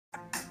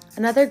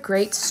Another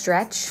great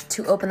stretch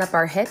to open up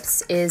our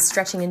hips is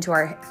stretching into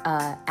our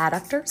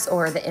adductors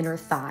or the inner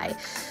thigh.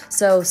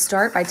 So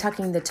start by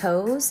tucking the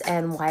toes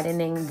and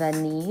widening the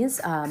knees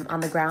on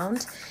the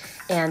ground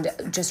and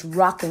just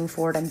rocking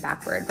forward and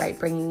backward, right?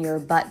 Bringing your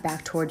butt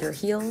back toward your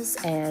heels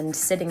and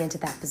sitting into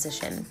that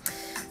position.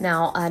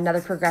 Now,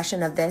 another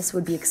progression of this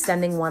would be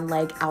extending one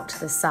leg out to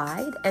the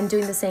side and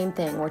doing the same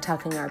thing. We're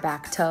tucking our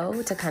back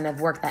toe to kind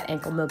of work that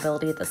ankle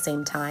mobility at the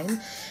same time.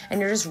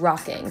 And you're just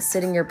rocking,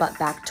 sitting your butt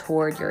back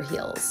toward your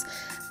heels.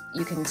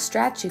 You can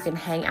stretch, you can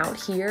hang out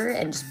here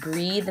and just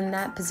breathe in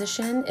that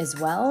position as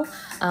well,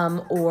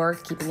 or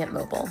keeping it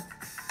mobile.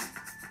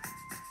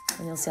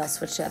 And you'll see I'll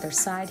switch to the other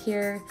side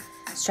here,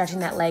 stretching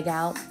that leg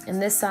out. And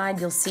this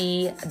side, you'll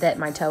see that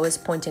my toe is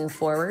pointing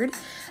forward.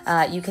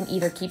 You can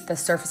either keep the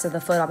surface of the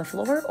foot on the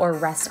floor or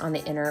rest on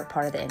the inner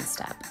part of the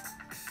instep.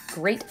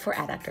 Great for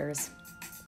adductors.